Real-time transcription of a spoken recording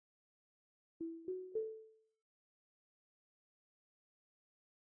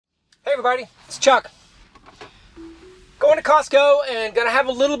Hey everybody, it's Chuck. Going to Costco and gonna have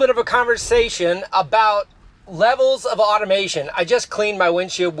a little bit of a conversation about levels of automation. I just cleaned my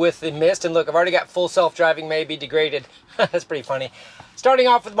windshield with the mist and look, I've already got full self-driving, maybe degraded. That's pretty funny. Starting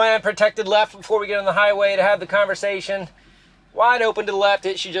off with my unprotected left before we get on the highway to have the conversation. Wide open to the left,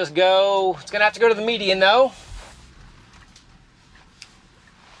 it should just go. It's gonna have to go to the median though.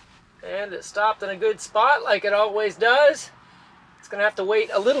 And it stopped in a good spot like it always does. Gonna have to wait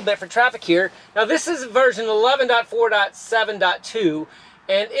a little bit for traffic here. Now this is version 11.4.7.2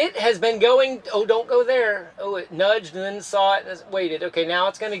 and it has been going, oh don't go there. Oh, it nudged and then saw it and waited. Okay, now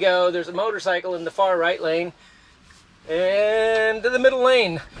it's gonna go. There's a motorcycle in the far right lane and to the middle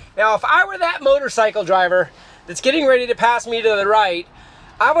lane. Now if I were that motorcycle driver that's getting ready to pass me to the right,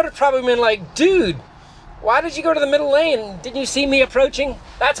 I would have probably been like, dude, why did you go to the middle lane? Didn't you see me approaching?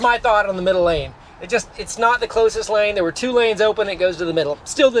 That's my thought on the middle lane. It's not the closest lane. There were two lanes open. It goes to the middle.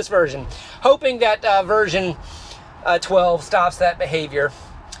 Still this version. Hoping that version 12 stops that behavior.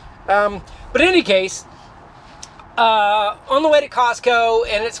 But in any case, on the way to Costco,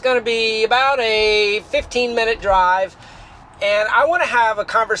 and it's going to be about a 15-minute drive, and I want to have a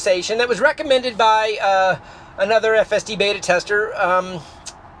conversation that was recommended by another FSDBeta tester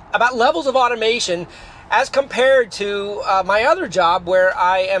about levels of automation as compared to my other job where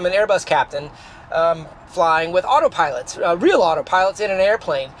I am an Airbus captain. Flying with autopilots, real autopilots in an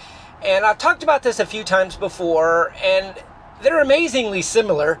airplane. And I've talked about this a few times before, and they're amazingly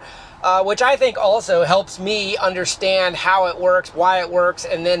similar, which I think also helps me understand how it works, why it works,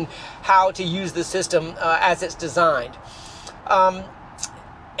 and then how to use the system as it's designed.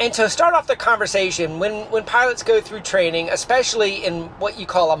 And to start off the conversation, when pilots go through training, especially in what you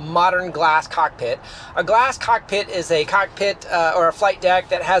call a modern glass cockpit, a glass cockpit is a cockpit or a flight deck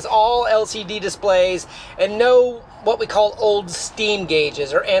that has all LCD displays and no what we call old steam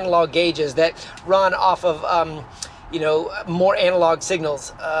gauges or analog gauges that run off of more analog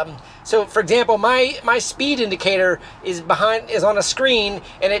signals. So for example, my speed indicator is on a screen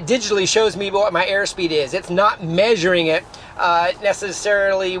and it digitally shows me what my airspeed is. It's not measuring it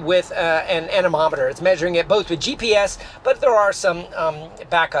necessarily with an anemometer. It's measuring it both with GPS, but there are some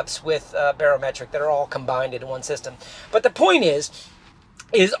backups with barometric that are all combined into one system. But the point is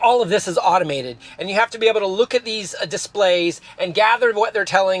all of this is automated, and you have to be able to look at these displays and gather what they're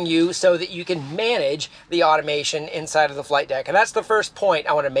telling you so that you can manage the automation inside of the flight deck. And that's the first point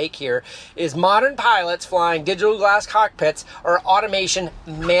I want to make here, is modern pilots flying digital glass cockpits are automation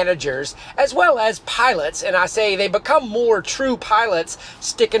managers as well as pilots. And I say they become more true pilots,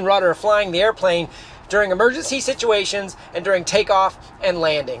 stick and rudder, flying the airplane during emergency situations and during takeoff and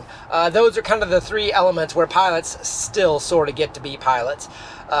landing. Those are kind of the three elements where pilots still sort of get to be pilots,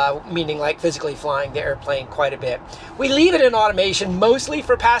 meaning like physically flying the airplane quite a bit. We leave it in automation mostly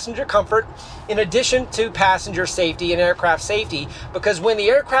for passenger comfort, in addition to passenger safety and aircraft safety, because when the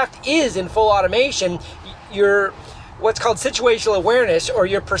aircraft is in full automation, your what's called situational awareness, or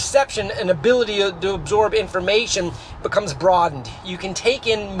your perception and ability to absorb information, becomes broadened. You can take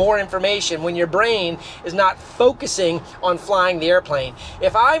in more information when your brain is not focusing on flying the airplane.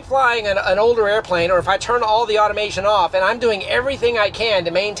 If I'm flying an older airplane, or if I turn all the automation off and I'm doing everything I can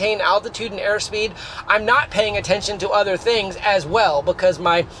to maintain altitude and airspeed, I'm not paying attention to other things as well, because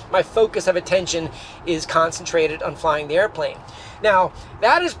my focus of attention is concentrated on flying the airplane. Now,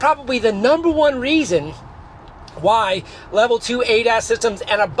 that is probably the #1 reason why level 2 ADAS systems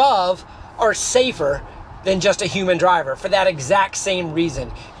and above are safer than just a human driver, for that exact same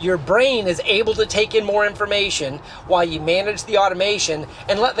reason. Your brain is able to take in more information while you manage the automation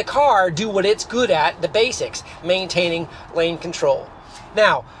and let the car do what it's good at, the basics, maintaining lane control.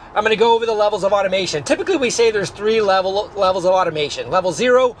 Now, I'm going to go over the levels of automation. Typically we say there's 3 levels of automation: level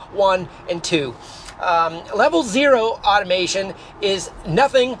 0, 1, and 2. Level 0 automation is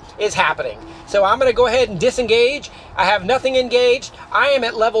nothing is happening. So I'm going to go ahead and disengage. I have nothing engaged. I am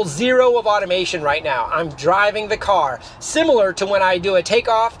at level 0 of automation right now. I'm driving the car, similar to when I do a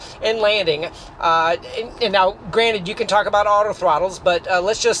takeoff and landing. And now, granted, you can talk about auto throttles, but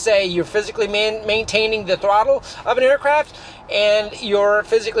let's just say you're physically maintaining the throttle of an aircraft, and you're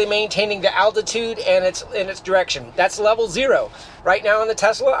physically maintaining the altitude and its direction. That's level 0. Right now on the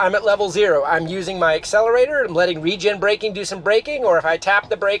Tesla, I'm at level 0. I'm using my accelerator. I'm letting regen braking do some braking, or if I tap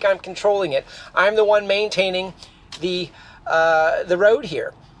the brake, I'm controlling it. I'm the one maintaining the road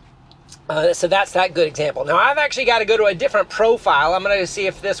here. So that's that good example. Now I've actually got to go to a different profile. I'm going to see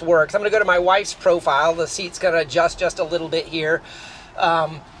if this works. I'm going to go to my wife's profile. The seat's going to adjust just a little bit here.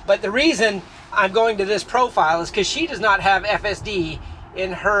 But the reason I'm going to this profile is because she does not have FSD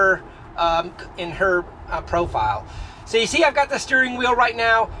in her profile. So you see I've got the steering wheel right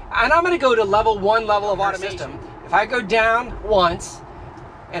now, and I'm going to go to level 1 level of automation. If I go down once,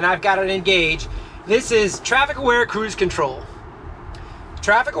 and I've got it engaged, this is traffic aware cruise control.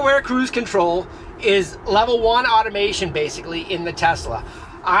 Traffic aware cruise control is level 1 automation basically in the Tesla.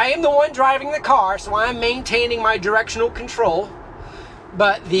 I am the one driving the car, so I'm maintaining my directional control,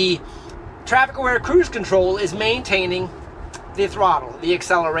 but the traffic aware cruise control is maintaining the throttle, the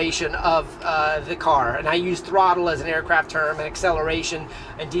acceleration of the car. And I use throttle as an aircraft term and acceleration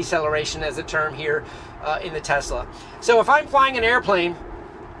and deceleration as a term here in the Tesla. So if I'm flying an airplane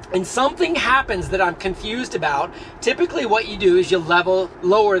and something happens that I'm confused about, typically what you do is you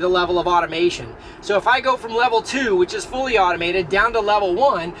lower the level of automation. So if I go from level 2, which is fully automated, down to level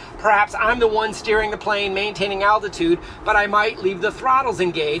 1, perhaps I'm the one steering the plane, maintaining altitude, but I might leave the throttles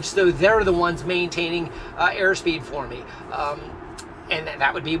engaged, so they're the ones maintaining airspeed for me. And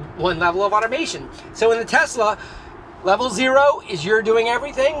that would be 1 level of automation. So in the Tesla, level 0 is you're doing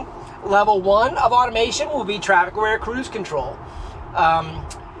everything. Level 1 of automation will be traffic aware cruise control.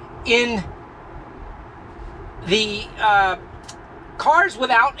 In the cars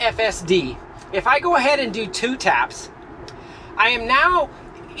without FSD, if I go ahead and do 2 taps, I am now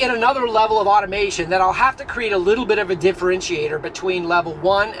in another level of automation that I'll have to create a little bit of a differentiator between level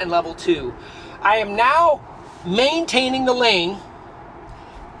 1 and level 2. I am now maintaining the lane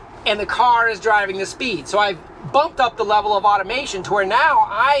and the car is driving the speed. So I've bumped up the level of automation to where now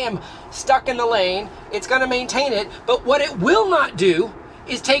I am stuck in the lane. It's going to maintain it, but what it will not do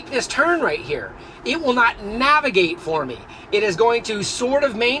is take this turn right here. It will not navigate for me. It is going to sort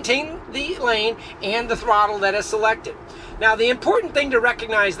of maintain the lane and the throttle that is selected. Now, the important thing to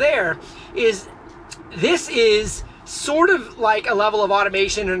recognize there is this is sort of like a level of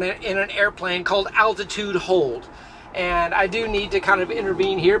automation in an airplane called altitude hold. And I do need to kind of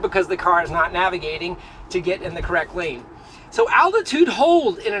intervene here because the car is not navigating to get in the correct lane. So altitude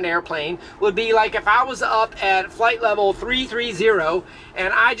hold in an airplane would be like if I was up at flight level 330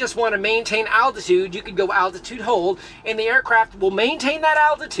 and I just want to maintain altitude, you could go altitude hold and the aircraft will maintain that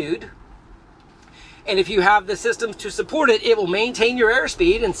altitude. And if you have the systems to support it, it will maintain your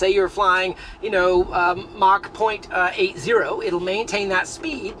airspeed, and say you're flying, you know, Mach 0.80, it'll maintain that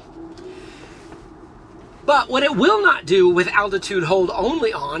speed. But what it will not do with altitude hold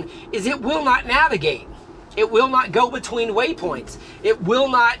only on is it will not navigate. It will not go between waypoints. It will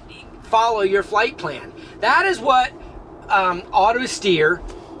not follow your flight plan. That is what auto steer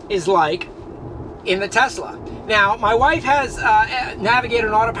is like in the Tesla. Now, my wife has Navigator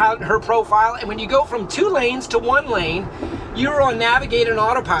and Autopilot in her profile, and when you go from 2 lanes to 1 lane, you're on Navigator and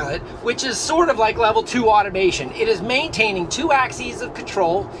Autopilot, which is sort of like level 2 automation. It is maintaining 2 axes of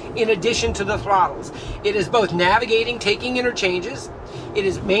control in addition to the throttles. It is both navigating, taking interchanges, it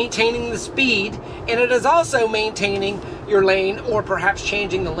is maintaining the speed, and it is also maintaining your lane, or perhaps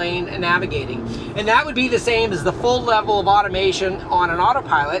changing the lane and navigating. And that would be the same as the full level of automation on an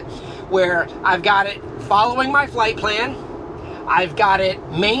Autopilot, where I've got it following my flight plan, I've got it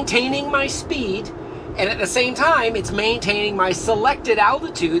maintaining my speed, and at the same time it's maintaining my selected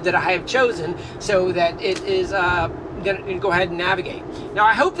altitude that I have chosen so that it is going to go ahead and navigate. Now,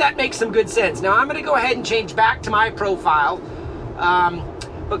 I hope that makes some good sense. Now I'm going to go ahead and change back to my profile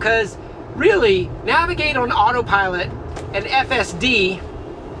because really Navigate on Autopilot and FSD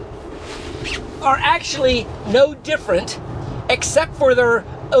are actually no different except for their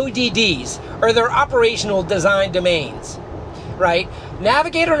ODDs, or their operational design domains, right?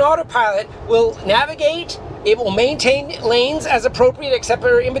 Navigator and Autopilot will navigate, it will maintain lanes as appropriate except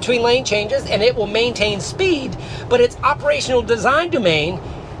for in between lane changes, and it will maintain speed, but its operational design domain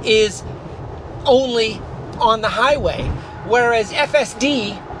is only on the highway, whereas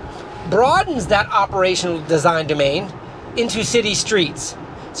FSD broadens that operational design domain into city streets.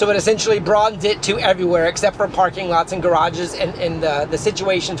 So it essentially broadens it to everywhere except for parking lots and garages and the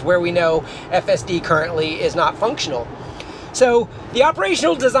situations where we know FSD currently is not functional. So the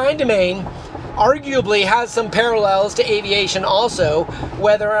operational design domain arguably has some parallels to aviation also,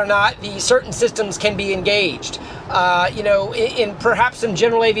 whether or not the certain systems can be engaged. You know, in perhaps some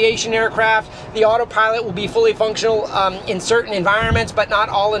general aviation aircraft, the Autopilot will be fully functional in certain environments, but not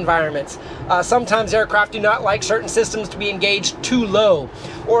all environments. Sometimes aircraft do not like certain systems to be engaged too low.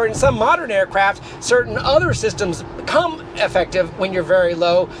 Or in some modern aircraft, certain other systems become effective when you're very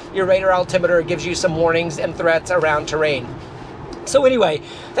low. Your radar altimeter gives you some warnings and threats around terrain. So anyway,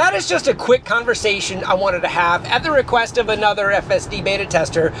 that is just a quick conversation I wanted to have at the request of another FSDBeta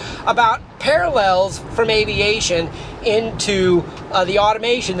tester about parallels from aviation into the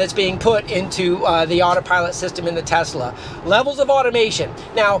automation that's being put into the Autopilot system in the Tesla. Levels of automation.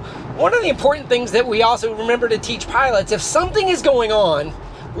 Now, one of the important things that we also remember to teach pilots, if something is going on,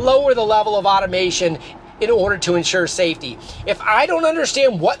 lower the level of automation in order to ensure safety. If I don't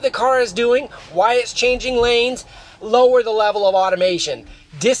understand what the car is doing, why it's changing lanes, lower the level of automation.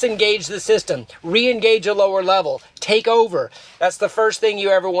 Disengage the system. Re-engage a lower level. Take over. That's the first thing you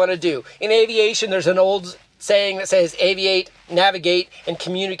ever want to do. In aviation, there's an old saying that says aviate, navigate, and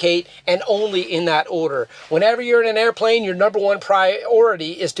communicate, and only in that order. Whenever you're in an airplane, your number one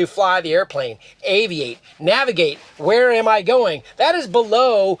priority is to fly the airplane. Aviate, navigate, where am I going? That is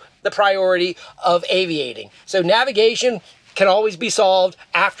below the priority of aviating. So navigation can always be solved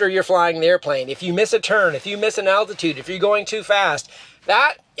after you're flying the airplane. If you miss a turn, if you miss an altitude, if you're going too fast,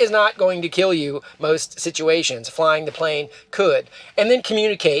 that is not going to kill you most situations. Flying the plane could. And then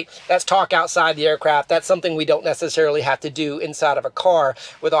communicate. That's talk outside the aircraft. That's something we don't necessarily have to do inside of a car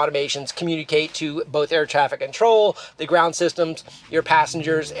with automations. Communicate to both air traffic control, the ground systems, your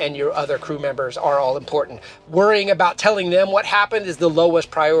passengers, and your other crew members are all important. Worrying about telling them what happened is the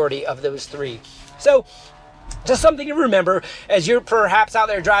lowest priority of those three. So, just something to remember as you're perhaps out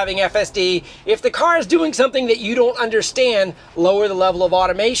there driving FSD. If the car is doing something that you don't understand, lower the level of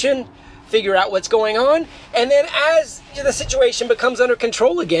automation, figure out what's going on, and then as the situation becomes under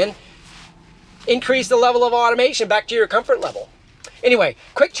control again, increase the level of automation back to your comfort level. Anyway,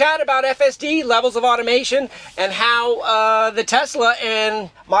 quick chat about FSD, levels of automation, and how the Tesla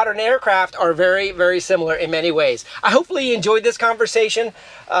and modern aircraft are very, very similar in many ways. I hopefully enjoyed this conversation.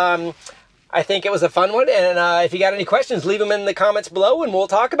 I think it was a fun one, and if you got any questions, leave them in the comments below and we'll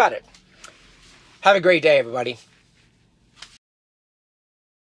talk about it. Have a great day, everybody.